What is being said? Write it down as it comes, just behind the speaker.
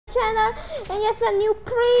channel. And yes, the new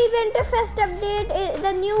pre-Winterfest update,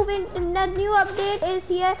 the new update is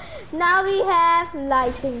here. Now we have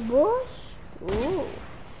lighting bush. Ooh.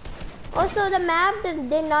 Also, the map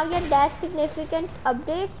did not get that significant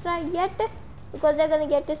updates right yet because they're gonna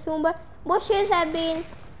get it soon. But bushes have been,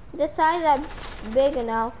 the size are big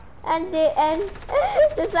now, and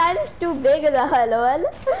the size is too big now. Hello.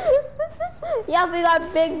 Yeah, we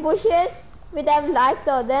got big bushes. We have lights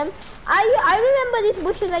on them. I remember these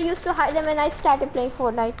bushes. I used to hide them when I started playing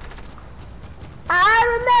Fortnite.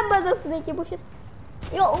 I remember the sneaky bushes.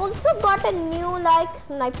 You also got a new like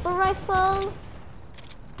sniper rifle.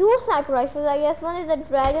 2 sniper rifles, I guess. One is a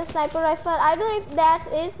dragon sniper rifle. I don't know if that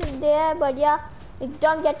is there, but yeah, we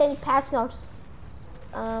don't get any patch notes.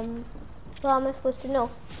 So how am I supposed to know?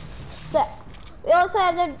 So we also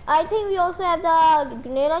have the, I think we also have the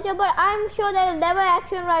grenade launcher, but I'm sure that the lever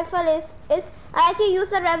action rifle is I actually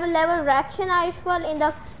used the lever action rifle in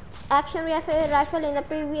the rifle in the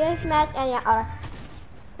previous match, and yeah, alright.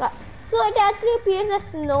 Right. So it actually appears as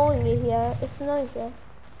snowing here. It's snowing here.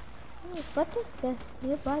 What is this?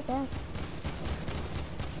 Nearby that.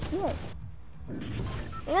 Yes.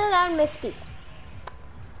 I'm gonna learn Misty.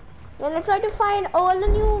 I'm gonna try to find all the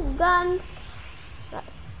new guns. Right.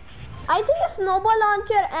 I think the snowball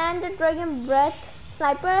launcher and the dragon breath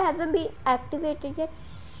sniper hasn't been activated yet.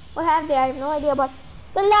 Or have they? I have no idea. But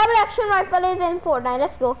the lever action rifle is in Fortnite.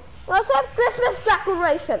 Let's go. We also have Christmas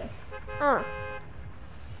decorations.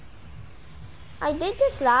 I did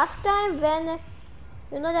this last time when,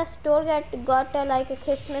 you know, the store got like a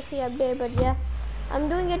Christmassy update, but yeah, I'm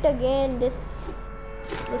doing it again this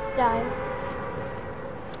time.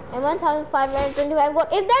 And 1,525 gold.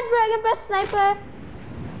 If that dragon breath sniper,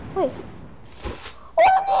 wait,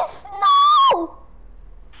 oh, there's snow!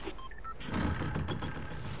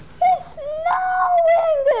 It's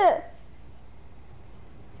snowing!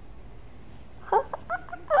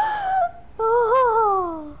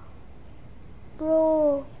 Oh,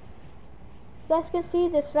 bro. You guys can see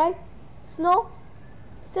this, right? Snow.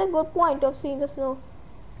 It's a good point of seeing the snow.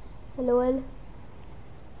 LOL.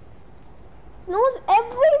 Snow's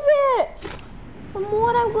everywhere. The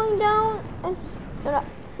more I'm going down, and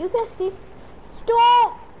you can see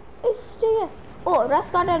storm is there. Oh, Russ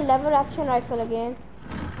got a lever action rifle again.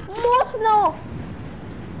 More snow.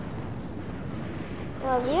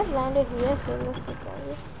 We have landed here, so let's get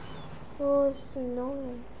down. Oh, it's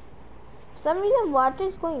snowing. For some reason water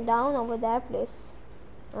is going down over that place.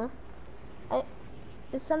 Huh?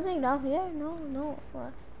 Is something down here? No.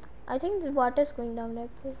 I think the water is going down that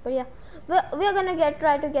place. But yeah, we're gonna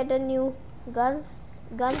try to get a new guns.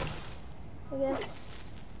 I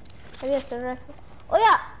guess the rifle. Oh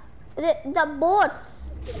yeah, the boats.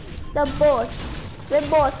 Rip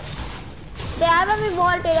boats. They haven't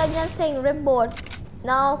revolted. I'm just saying rip boats.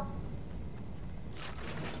 Now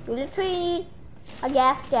you literally need a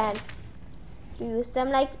gas can to use them.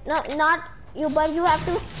 Like not you, but you have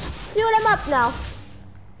to fuel them up now.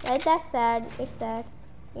 Right? That's sad. It's sad.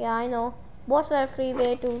 Yeah, I know. Boats are a free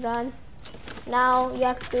way to run. Now you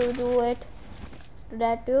have to do it. Do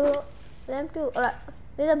that too. Them too. Alright.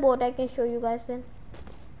 There's a boat I can show you guys then.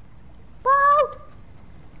 Boat.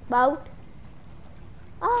 Boat.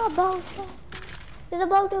 There's a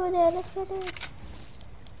boat over there. Let's get it.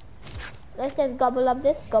 Let's just gobble up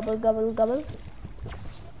this. Gobble. Gobble.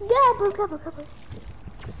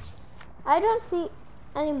 I don't see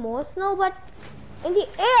any more snow, but in the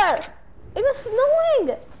air, it was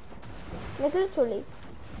snowing. Like literally.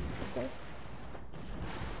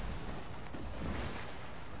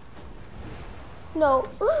 No,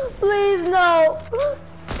 please no.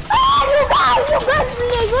 Oh, you guys,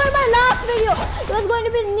 ignore my last video. It was going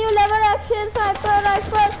to be new lever action sniper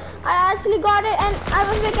rifle. I actually got it, and I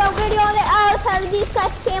was making a video on it. And these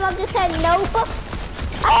guys came up and said nope.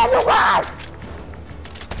 I have no guard.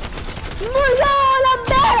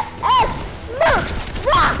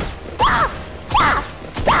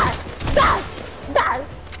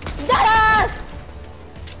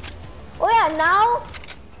 Oh yeah, now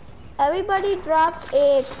everybody drops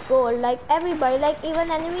 8 gold. Like everybody, like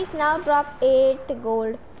even enemies now drop 8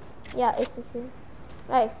 gold. Yeah, it's the same.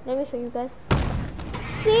 Right, let me show you guys.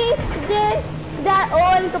 See, there's that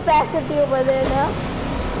oil capacity over there now.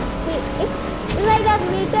 See, it's like that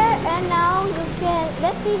meter, and now you can,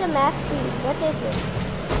 let's see the max speed. What is it?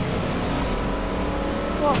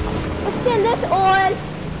 Oh, but still this oil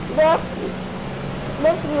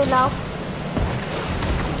looks good now.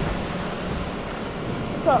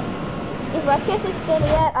 So if Ruckus is still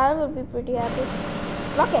here, I will be pretty happy.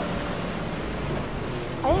 Ruckus.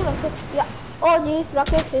 I think Ruckus, yeah. Oh jeez,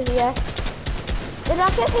 Ruckus is here.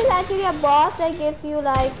 Ruckus is actually a boss that gives you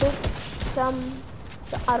like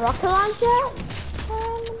a rocket launcher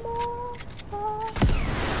and more.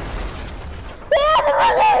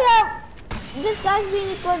 This guy's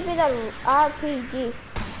being equipped with a RPG.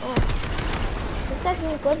 Oh. This guy's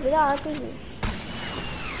being equipped with a RPG.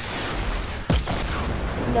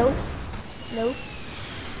 Nope. Nope.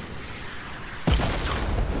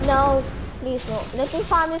 No. Please no. Let me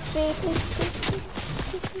farm this tree. Please.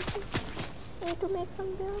 Need to make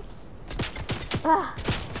some builds. Ah.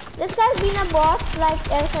 This guy's been a boss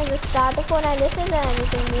like ever since the start of Fortnite. This isn't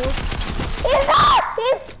anything new. He's not!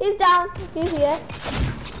 He's down. He's here.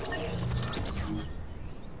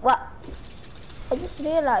 What? I just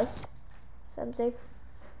realized something.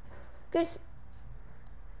 Cause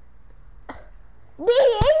the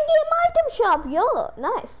in-game item shop, yo,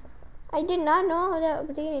 nice. I did not know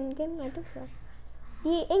the in-game item shop.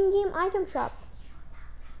 The in-game item shop.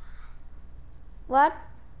 What?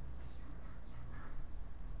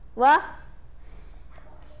 What?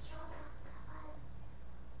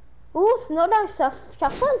 Ooh, Snowdown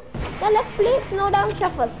Shuffle? Yeah, let's play Snowdown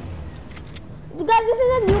Shuffle. Guys, this is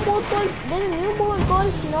a new mode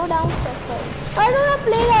called Snowdown Shuffle. I don't want to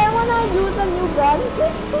play that, I want to use a new gun.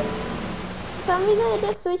 For some reason it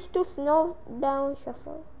just switched to Snowdown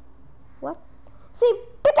Shuffle. What? See,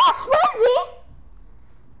 Pickaxe Frenzy!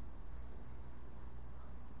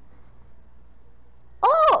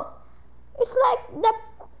 Oh! It's like the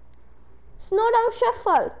Snowdown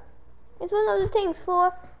Shuffle. It's one of the things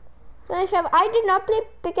for Snowdown Shuffle. I did not play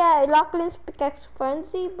Lachlan's Pickaxe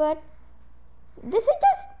Frenzy, but this is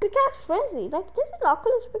just Pickaxe Frenzy. Like, this is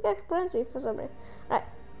Lachlan's Pickaxe Frenzy for some reason. Right.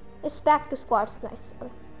 It's back to squads. Nice.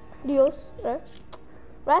 Dios. Right.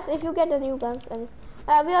 Rest if you get the new guns. And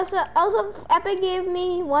we also Epic gave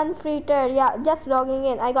me one free turn. Yeah, just logging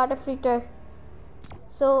in. I got a free turn.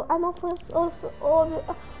 So I'm also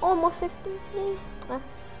almost 50.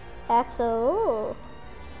 XO.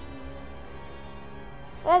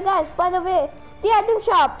 Well guys, by the way, the item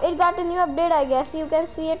shop, it got a new update, I guess. You can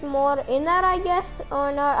see it more inner, I guess,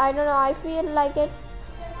 or not. I don't know. I feel like it.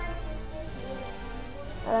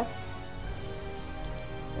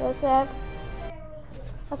 Let's have.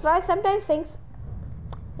 That's why sometimes things.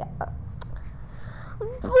 Yeah.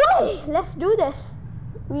 Boy, let's do this.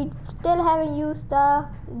 We still haven't used the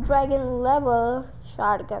dragon level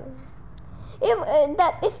shotgun. If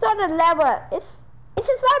it's not a lever, it's a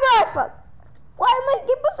sniper rifle. Why am I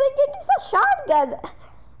people thinking it's a shotgun?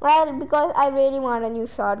 Well, because I really want a new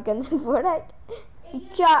shotgun for that.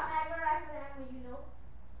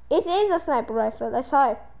 It is a sniper rifle. I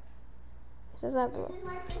saw it. It's a sniper rifle.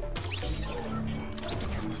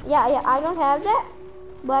 Yeah, I don't have that,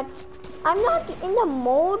 but I'm not in the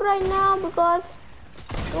mode right now because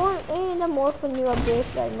I'm in the mode for new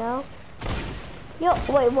updates right now. Yo,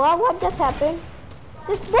 wait, what just happened?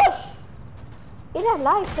 This bush! It had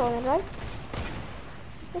lights on it, right?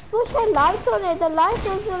 This bush had lights on it. The lights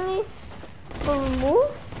was only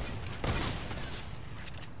removed.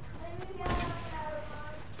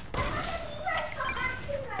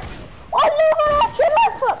 Oh, liver action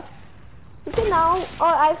rifle! Okay, now, oh,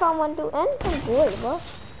 I found one too. And some gold, bro.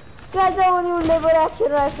 Guys, I new liver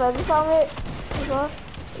action rifle. We found it.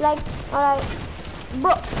 Like, alright.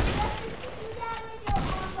 Bro.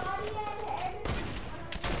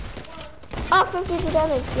 52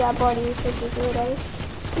 damage. Yeah, body 52 damage.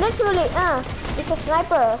 Literally, it's a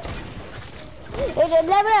sniper. It's a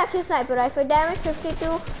lever action sniper rifle. Damage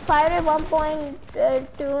 52, fire rate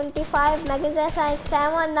 1.25, magazine size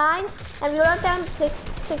 719, and reload time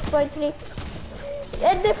 6.3.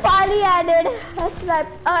 They finally added a sniper.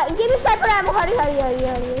 Give me sniper ammo. Hurry.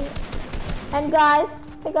 And guys,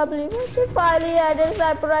 I can't believe it. They finally added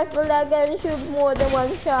sniper rifle that can shoot more than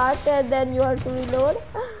one shot, and then you have to reload.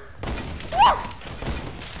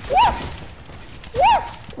 Yes!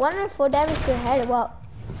 104 damage to your head. Wow.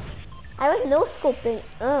 I was no scoping.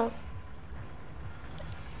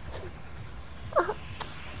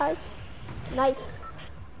 Nice.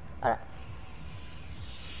 Alright.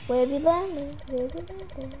 Where have you landed?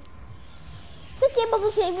 So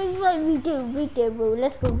capable saving retail road.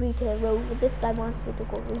 Let's go retail road. This guy wants me to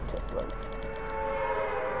go retail road.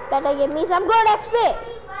 Better give me some good XP.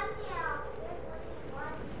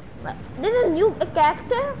 This is a new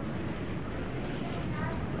character?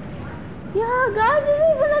 Yeah, guys, this is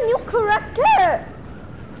even a new character.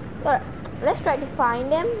 Alright, let's try to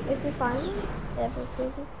find him. If we find him,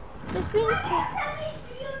 this means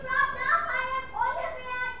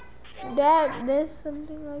there's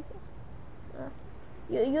something like that.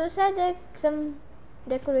 You said there's some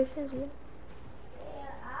decorations here.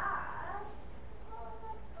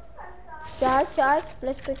 Charge.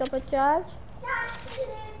 Let's pick up a charge.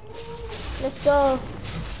 Let's go.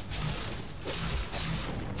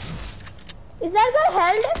 Is that guy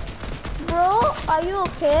held? Bro, are you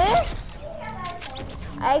okay?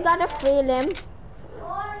 I got a free limb.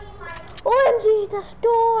 OMG, the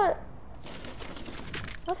store.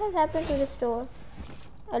 What has happened to the store?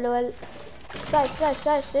 LOL. Guys,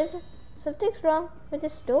 there's something's wrong with the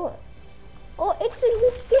store. Oh, it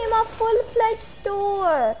became a full-fledged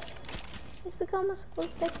store. It's become a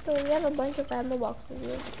full-fledged store. We have a bunch of ammo boxes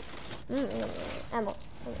here. Ammo.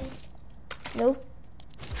 Nope.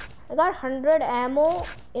 I got 100 ammo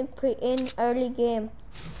in early game.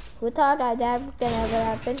 Who thought that can ever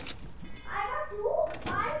happen? I got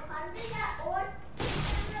 500 or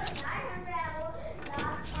 600 or 900 ammo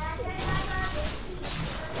last match, and I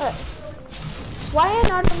got 50. Why are you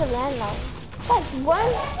not on the landline? Guys,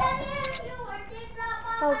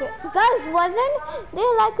 okay, guys, wasn't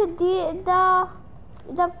there like the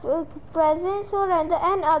presents or and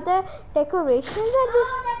other decorations at this?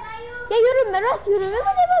 Yeah, you remember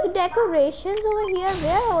there were decorations over here?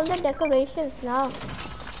 Where are all the decorations now?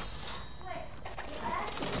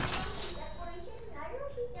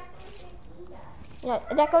 Yeah,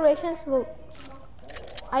 decorations.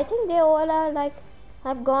 I think they all are like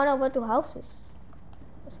have gone over to houses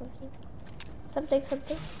or something.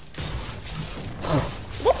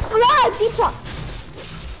 This fly, deep shot.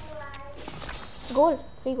 Gold,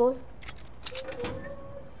 free gold.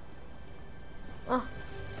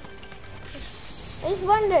 I just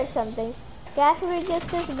wondered something. Cash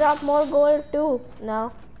registers drop more gold too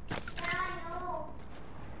now.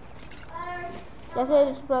 That's it.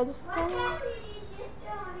 It's probably.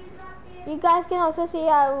 You guys can also see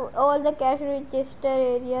all the cash register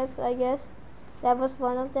areas, I guess. That was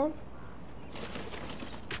one of them.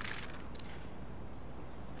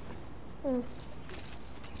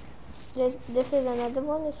 This is another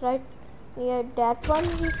one. It's right near that one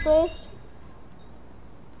we placed.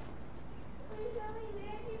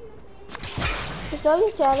 It's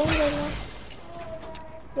only challenge right now.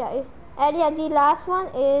 Yeah, and yeah, the last one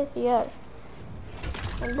is here.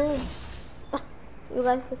 And boom. You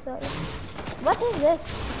guys can saw it. What is this?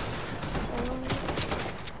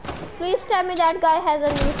 Please tell me that guy has a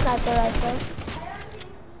new sniper rifle.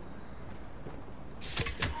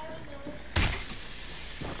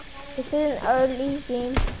 This is an early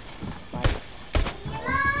game.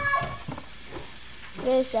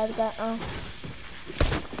 Where is that guy?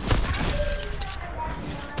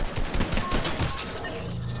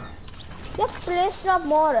 Yes, place drop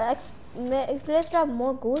more. Place drop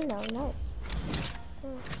more gold now. Nice.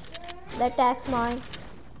 The tax mine.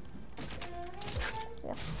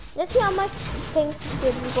 Yeah. Let's see how much things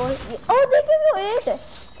give you gold. Oh, they give you 8.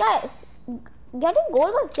 Guys, getting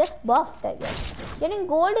gold was just buffed, I guess. Getting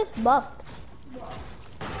gold is buffed.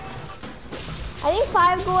 I think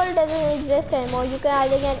 5 gold doesn't exist anymore. You can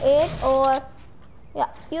either get 8 or... Yeah.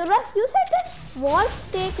 You said that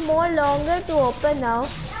walls take more longer to open now.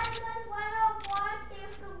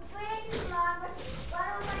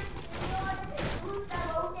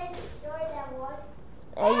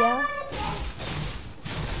 Yeah.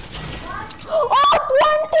 Oh,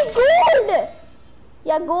 20 gold!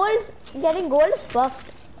 Yeah, getting gold is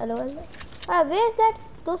buffed. Hello. Alright, where is that?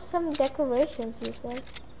 Those some decorations you said.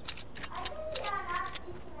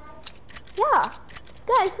 Yeah.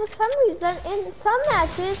 Guys, for some reason, in some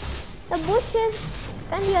matches, the bushes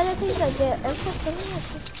and the other things are there. And for some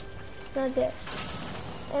matches, it's not there.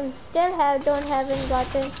 And still haven't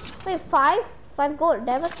gotten... Wait, 5? 5 gold.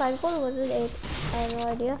 That was 5 gold, was it 8? I have no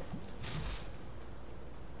idea.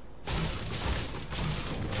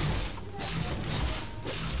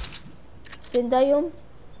 Sindayum.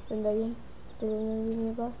 There's another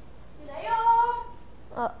nearby.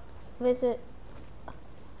 Where's it?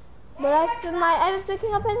 But I was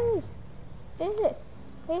picking up enemies. Where is it?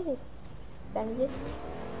 Crazy. Bandages.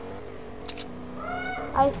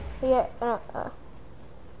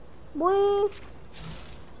 Boy.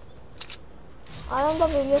 I don't have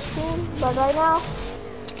video soon, but right now,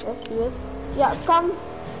 let's do this. Yeah, come.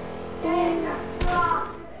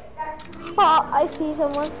 Oh, I see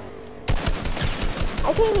someone.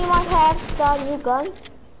 I think he might have the new gun.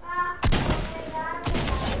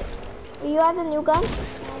 You have the new gun?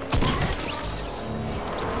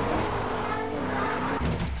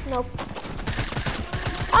 Nope.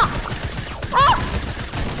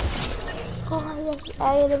 Oh, yes,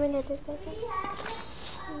 I eliminated that.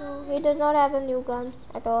 No, he does not have a new gun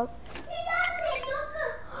at all.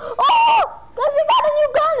 Oh! Guys, we got a new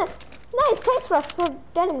gun! Nice, thanks Russ for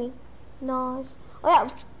telling me. Nice. Oh yeah,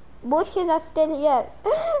 bushes are still here.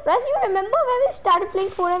 Russ, you remember when we started playing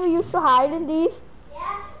Fortnite, we used to hide in these?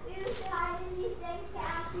 Yeah, we used to hide in these things,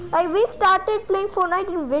 camping. Like we started playing Fortnite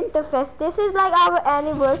in Winterfest. This is like our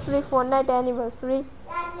anniversary, Fortnite anniversary.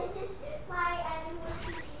 Yeah, this is my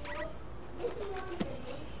anniversary video. This is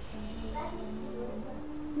what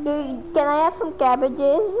we did. Can I have some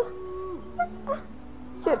cabbages?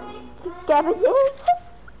 Should, cabbages?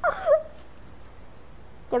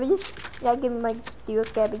 Cabbages? Yeah, give me my dear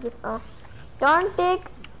cabbages. Don't take.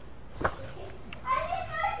 I didn't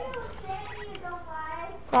know you would say you don't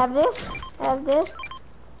mind. Have this. Have this.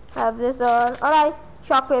 Have this on. Alright.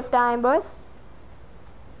 Shockwave time, boys.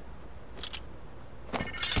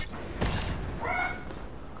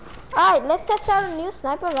 Alright, let's test out a new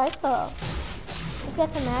sniper rifle. Let's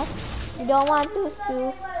get some match. You don't want to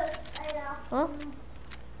steal. Huh?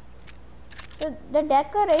 The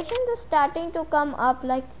decorations are starting to come up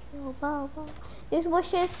like, oh, wow, wow. This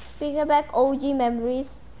bush is bringing back OG memories.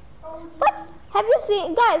 But have you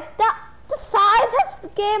seen, guys, the size has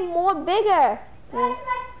become more bigger. There's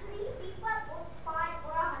like 3 people or 5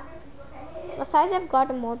 or 100 people. The size have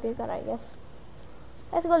gotten more bigger, I guess.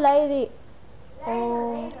 Let's go lazy.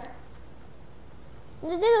 Oh.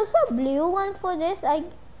 There's also a blue one for this.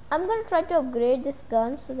 I'm gonna try to upgrade this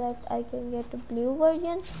gun so that I can get the blue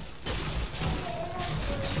version.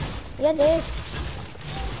 Yeah, there is.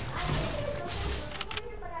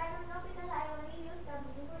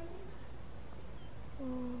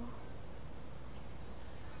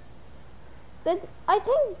 But I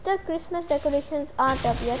think the Christmas decorations aren't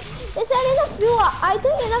up yet. They said in a few, I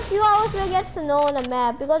think in a few hours we'll get snow on the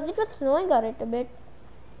map because it was snowing on it a bit.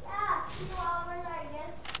 Yeah, 2 hours I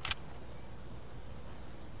guess.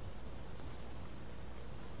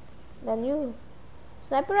 The new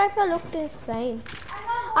sniper rifle looks insane.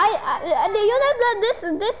 I You know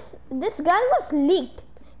that this gun was leaked.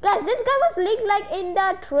 Guys, this gun was leaked like in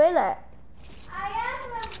the trailer. am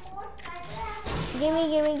a more sniper. Gimme.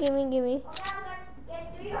 Okay, I'm gonna get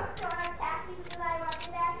to your taxi because I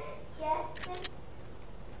wanted that guest.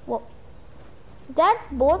 Whoa. That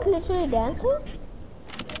boat literally dancing?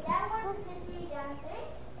 That one is literally dancing.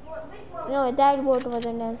 Which one? No, that boat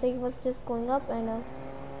wasn't dancing. It was just going up and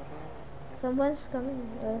someone's coming.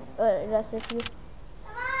 That's it. You.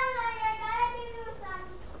 Come on, I gotta give you some.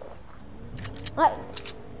 Right.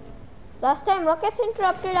 Last time Rockets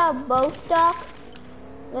interrupted our boat talk.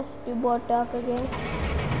 Let's do boat talk again.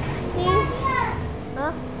 See? Here.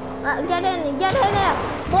 Huh? Get in there.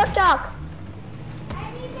 Boat talk. I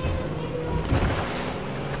need to give you.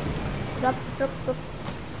 Drop.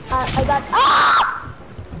 I got. Ah!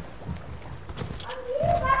 You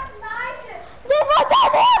got knives. They were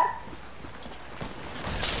there.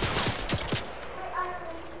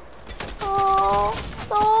 Oh,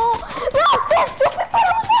 Ross, there's stupid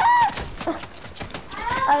over there.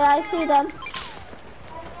 I see them.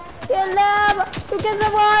 Kill them. You can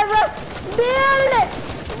survive. Ross. Build it.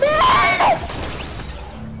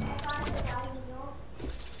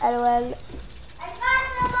 LOL.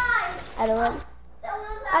 LOL.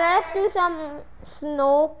 And let's do some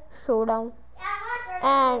snow showdown.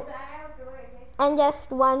 And just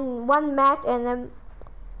one match and then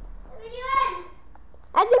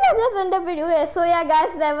I think I just end the video here. So yeah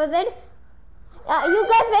guys, that was it. You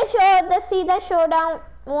guys will see the showdown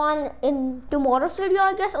one in tomorrow's video,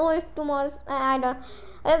 I guess, or if tomorrow's, I don't know.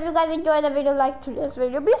 If you guys enjoyed the video, like today's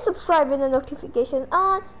video, be subscribed with the notifications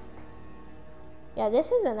on. Yeah, this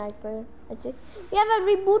is a nightmare. We have a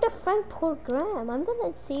reboot a friend program. I'm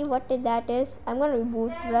gonna see what that is. I'm gonna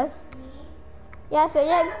reboot the rest. Yeah, so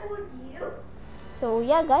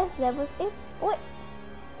yeah guys, that was it. Wait,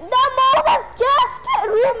 the mode was just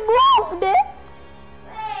removed.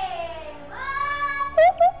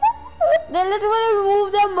 They literally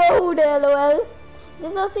removed the mode, lol.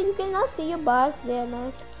 This also, you can now see your bars there,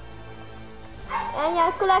 nice. And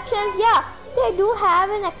yeah, collections, yeah, they do have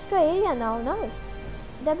an extra area now, nice.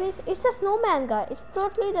 That means it's a snowman guy. It's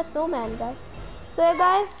totally the snowman guy. So yeah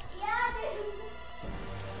guys,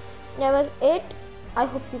 that was it. I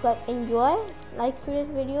hope you guys enjoy. Like today's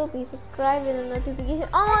video, be subscribed with the notification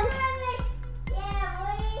on.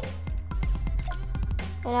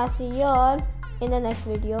 And I'll see you all in the next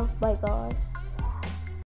video. Bye guys.